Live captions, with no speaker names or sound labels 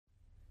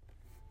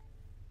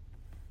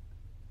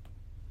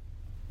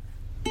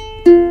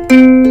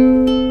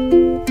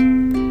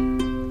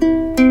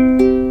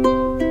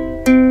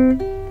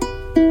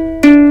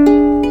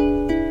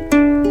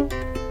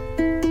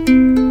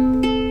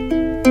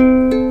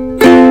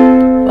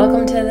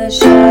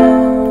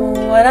show.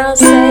 What I'll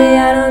say,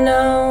 I don't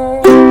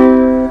know.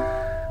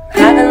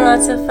 Having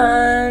lots of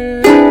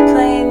fun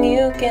playing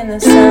uke in the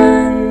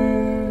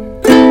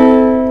sun.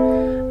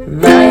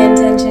 My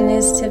intention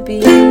is to be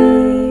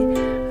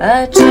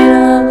a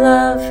channel of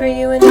love for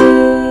you and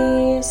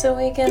me, so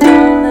we can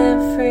all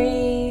live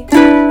free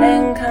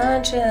and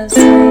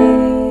consciously.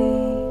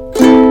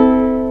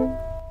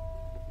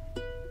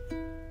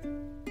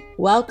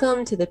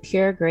 Welcome to the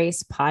Pure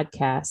Grace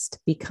podcast,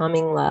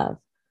 Becoming Love.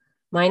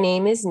 My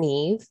name is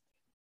Neve,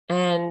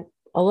 and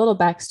a little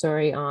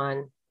backstory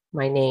on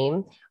my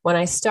name. When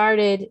I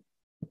started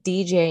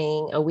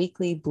DJing a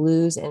weekly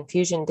blues and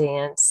fusion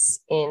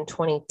dance in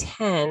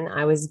 2010,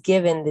 I was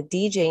given the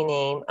DJ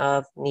name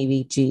of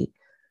Neve G.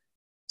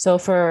 So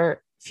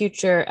for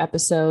future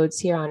episodes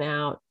here on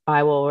out,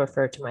 I will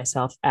refer to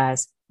myself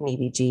as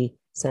Neve G,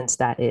 since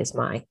that is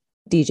my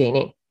DJ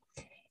name.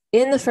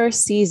 In the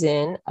first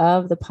season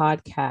of the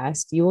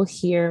podcast, you will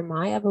hear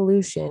my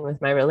evolution with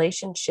my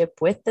relationship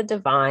with the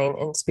divine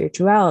and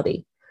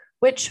spirituality,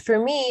 which for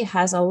me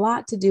has a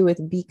lot to do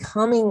with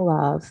becoming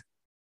love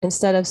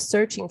instead of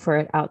searching for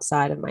it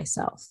outside of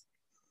myself.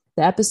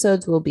 The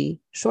episodes will be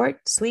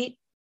short, sweet,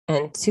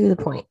 and to the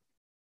point.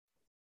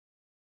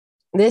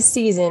 This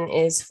season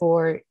is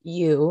for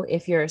you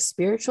if you're a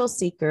spiritual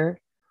seeker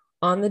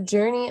on the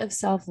journey of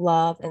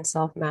self-love and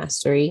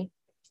self-mastery,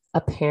 a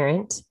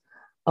parent,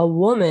 a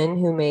woman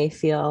who may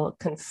feel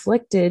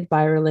conflicted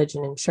by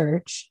religion and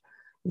church,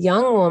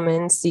 young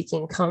woman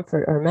seeking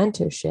comfort or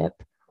mentorship,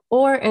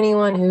 or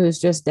anyone who is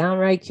just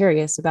downright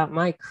curious about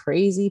my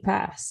crazy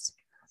past.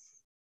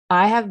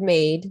 I have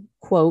made,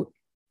 quote,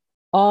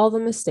 all the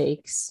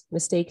mistakes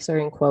are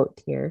in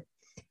quote here,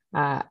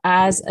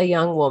 as a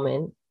young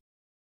woman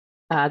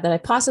that I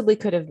possibly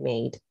could have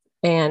made.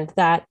 And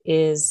that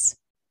is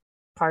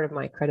part of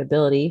my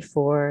credibility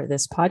for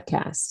this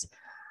podcast.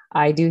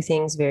 I do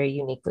things very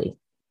uniquely.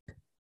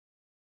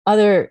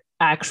 Other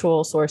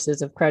actual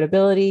sources of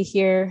credibility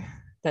here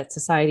that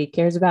society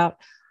cares about.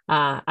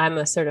 I'm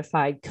a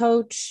certified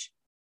coach.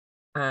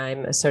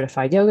 I'm a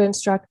certified yoga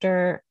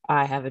instructor.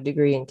 I have a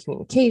degree in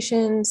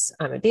communications.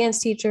 I'm a dance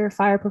teacher,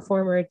 fire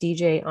performer,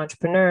 DJ,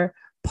 entrepreneur,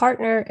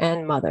 partner,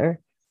 and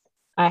mother.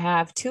 I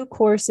have two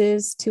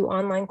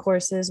online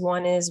courses.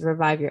 One is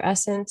Revive Your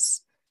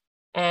Essence,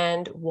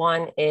 and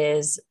one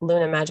is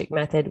Luna Magic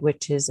Method,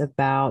 which is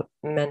about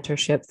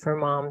mentorship for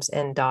moms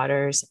and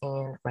daughters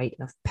and rite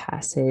of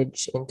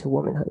passage into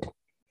womanhood.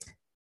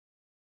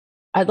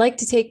 I'd like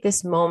to take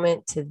this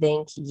moment to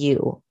thank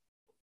you.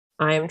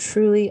 I am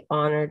truly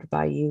honored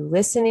by you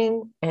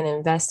listening and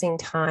investing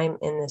time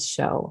in this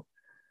show.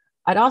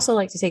 I'd also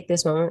like to take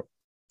this moment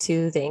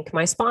to thank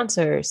my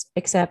sponsors,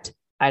 except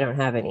I don't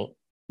have any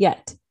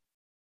yet.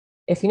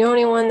 If you know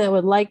anyone that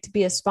would like to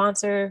be a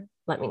sponsor,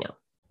 let me know.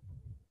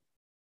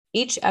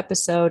 Each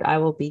episode, I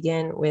will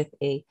begin with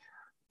a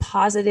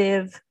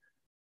positive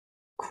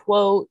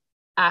quote,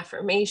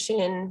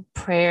 affirmation,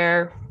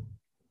 prayer.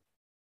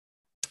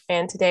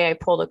 And today I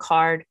pulled a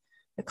card.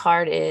 The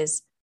card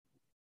is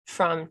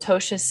from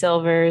Tosha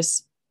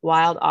Silver's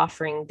Wild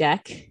Offering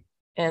deck.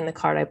 And the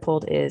card I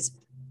pulled is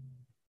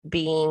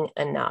Being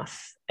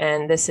Enough.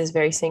 And this is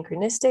very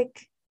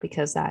synchronistic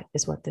because that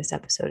is what this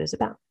episode is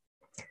about.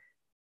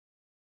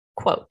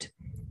 Quote,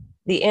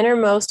 "The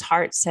innermost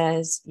heart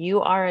says,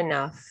 you are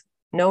enough,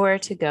 nowhere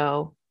to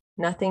go,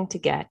 nothing to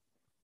get,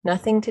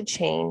 nothing to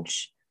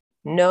change,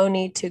 no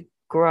need to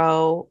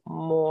grow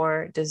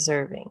more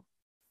deserving.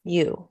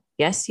 You,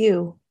 yes,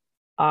 you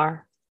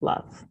are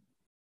love.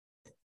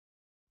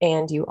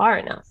 And you are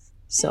enough."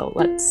 So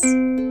let's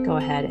go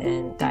ahead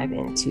and dive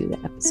into the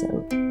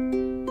episode.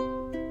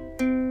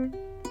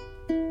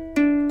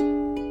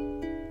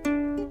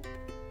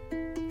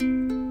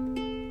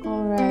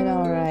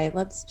 All right.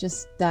 Let's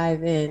just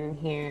dive in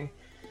here.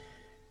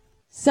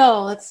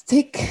 So let's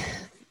take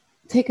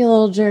a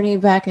little journey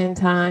back in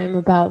time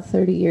about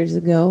 30 years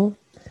ago.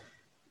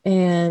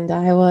 And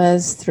I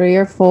was 3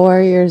 or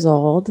 4 years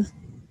old.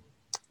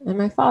 And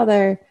my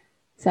father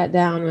sat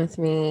down with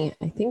me.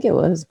 I think it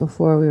was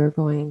before we were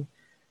going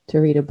to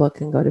read a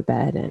book and go to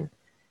bed. And,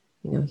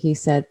 he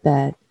said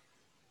that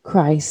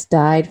Christ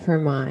died for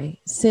my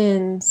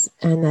sins,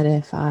 and that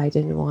if I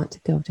didn't want to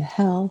go to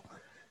hell,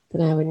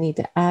 then I would need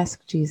to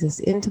ask Jesus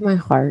into my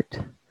heart.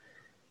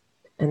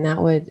 And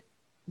that would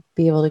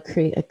be able to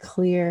create a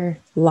clear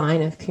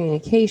line of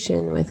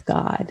communication with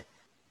God.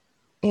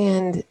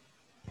 And,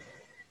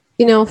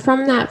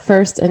 from that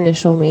first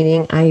initial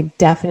meeting, I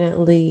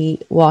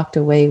definitely walked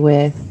away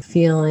with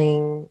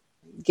feeling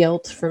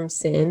guilt from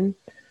sin,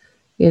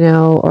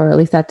 or at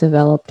least that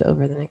developed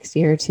over the next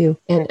year or two.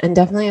 And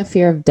definitely a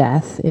fear of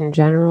death in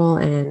general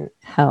and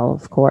hell,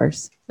 of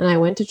course. And I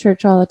went to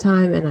church all the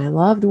time, and I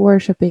loved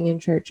worshiping in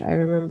church. I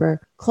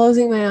remember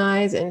closing my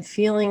eyes and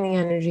feeling the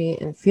energy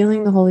and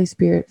feeling the Holy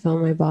Spirit fill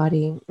my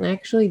body. And I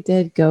actually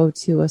did go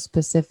to a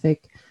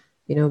specific,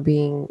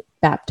 being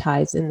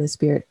baptized in the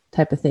Spirit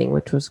type of thing,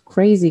 which was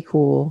crazy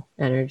cool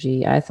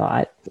energy, I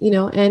thought,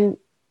 and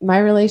my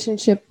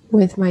relationship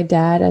with my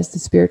dad as the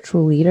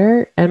spiritual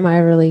leader and my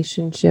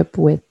relationship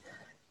with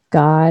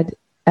God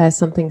as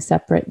something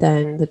separate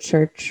than the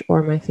church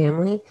or my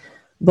family,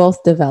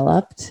 both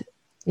developed.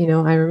 You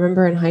know, I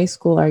remember in high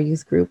school, our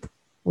youth group,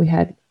 we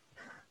had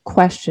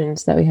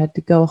questions that we had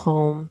to go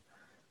home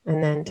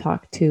and then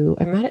talk to.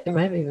 It might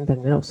have even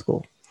been middle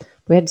school.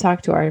 We had to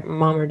talk to our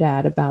mom or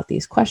dad about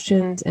these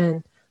questions,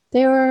 and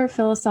they were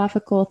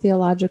philosophical,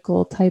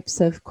 theological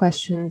types of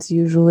questions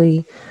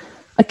usually.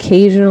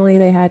 Occasionally,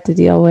 they had to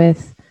deal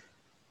with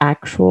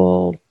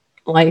actual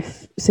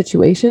life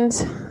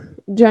situations.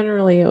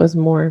 Generally, it was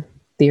more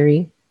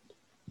theory.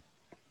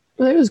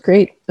 But it was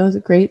great. It was a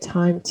great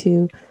time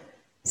to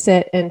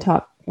sit and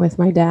talk with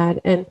my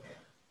dad. And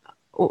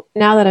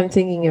now that I'm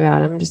thinking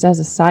about him, just as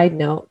a side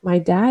note, my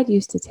dad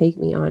used to take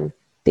me on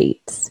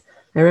dates.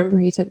 I remember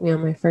he took me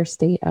on my first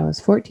date. I was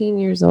 14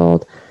 years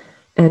old,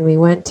 and we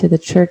went to the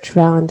church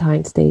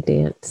Valentine's Day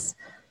dance.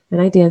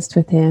 And I danced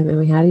with him, and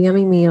we had a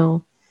yummy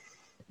meal.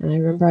 And I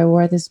remember I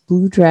wore this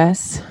blue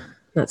dress.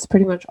 That's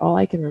pretty much all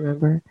I can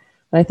remember.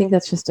 But I think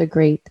that's just a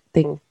great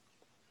thing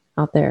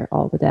out there.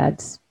 All the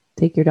dads,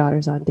 take your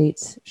daughters on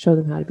dates, show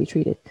them how to be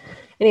treated.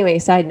 Anyway,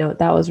 side note,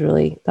 that was a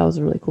really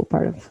cool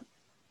part of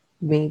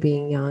me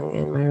being young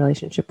and my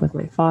relationship with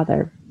my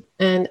father.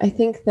 And I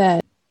think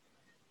that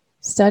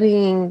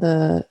studying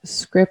the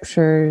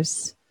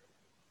scriptures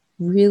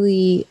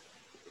really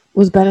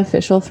was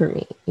beneficial for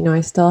me. You know,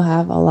 I still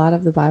have a lot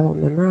of the Bible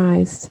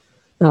memorized.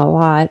 Not a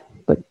lot,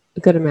 but a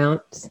good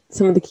amount.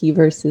 Some of the key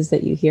verses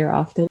that you hear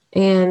often.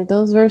 And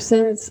those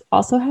verses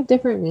also have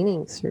different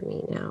meanings for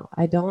me now.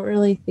 I don't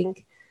really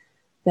think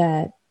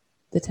that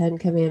the 10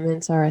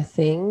 Commandments are a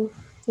thing,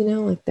 you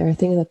know, like they're a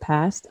thing of the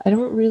past. I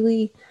don't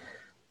really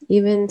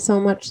even so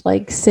much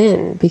like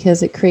sin,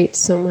 because it creates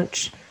so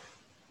much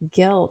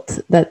guilt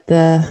that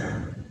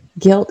the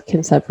guilt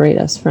can separate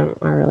us from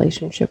our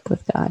relationship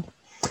with God.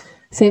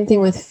 Same thing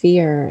with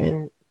fear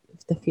and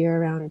the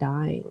fear around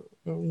dying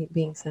and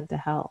being sent to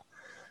hell.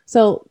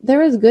 So there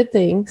was good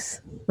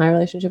things, my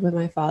relationship with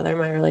my father,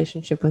 my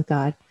relationship with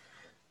God,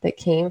 that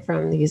came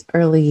from these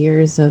early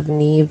years of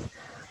Neve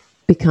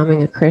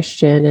becoming a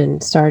Christian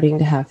and starting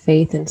to have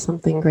faith in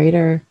something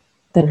greater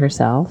than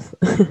herself.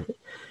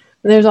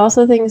 There's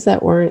also things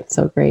that weren't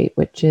so great,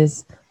 which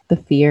is the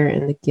fear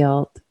and the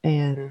guilt.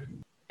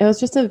 And it was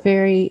just a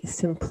very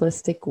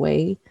simplistic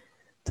way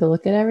to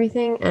look at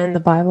everything. And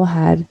the Bible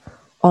had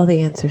all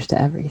the answers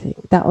to everything.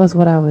 That was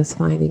what I was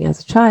finding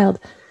as a child,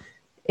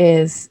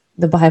 is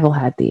the Bible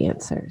had the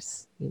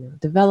answers. You know,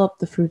 develop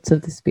the fruits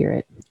of the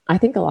Spirit. I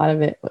think a lot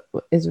of it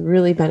is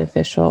really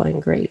beneficial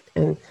and great.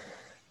 And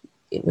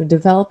you know,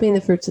 developing the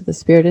fruits of the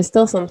Spirit is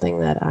still something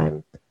that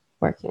I'm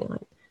working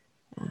on.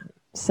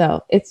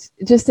 So it's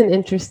just an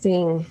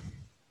interesting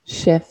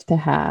shift to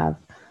have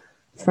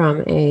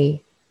from a,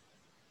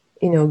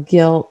 you know,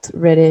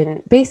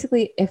 guilt-ridden.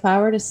 Basically, if I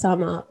were to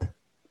sum up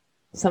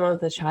some of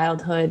the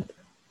childhood,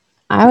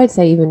 I would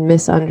say even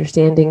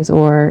misunderstandings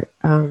or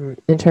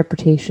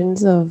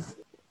interpretations of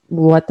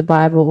what the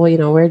Bible, well, you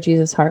know, where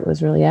Jesus' heart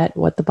was really at,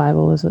 what the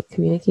Bible was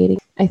communicating.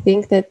 I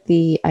think that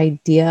the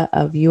idea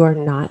of you are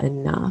not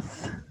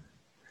enough,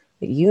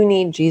 that you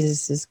need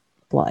Jesus's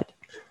blood.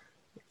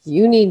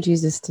 You need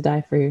Jesus to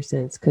die for your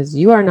sins because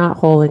you are not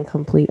whole and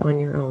complete on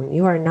your own.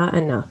 You are not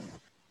enough.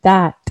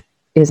 That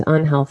is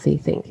unhealthy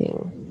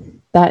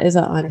thinking. That is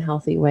an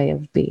unhealthy way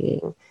of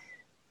being.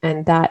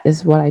 And that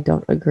is what I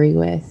don't agree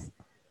with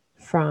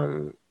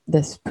from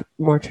this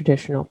more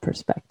traditional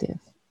perspective,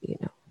 you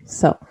know.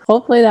 So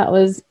hopefully that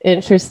was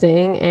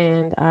interesting,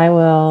 and I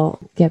will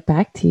get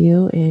back to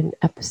you in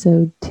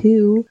episode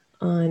 2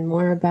 on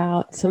more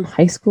about some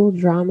high school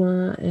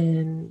drama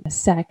and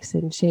sex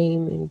and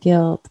shame and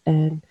guilt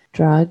and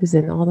drugs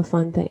and all the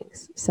fun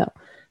things. So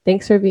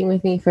thanks for being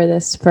with me for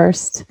this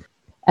first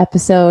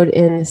episode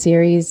in the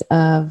series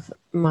of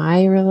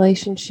my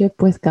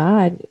relationship with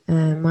God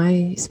and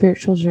my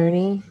spiritual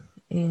journey,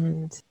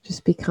 and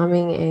just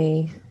becoming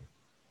a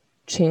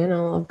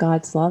channel of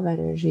God's love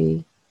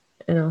energy,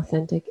 an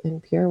authentic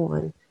and pure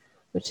one,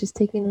 which is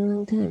taking a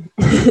long time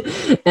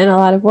and a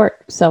lot of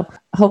work. So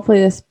hopefully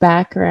this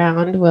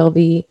background will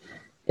be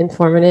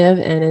informative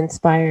and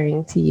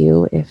inspiring to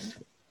you if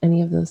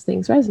any of those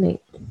things resonate.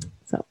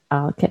 So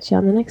I'll catch you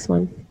on the next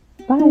one.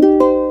 Bye.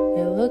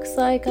 It looks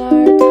like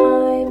our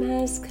time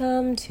has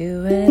come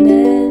to an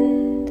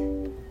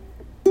end.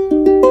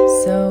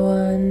 So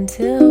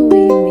until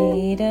we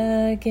meet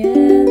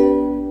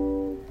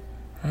again,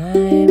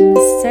 I'm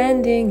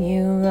sending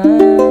you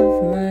love.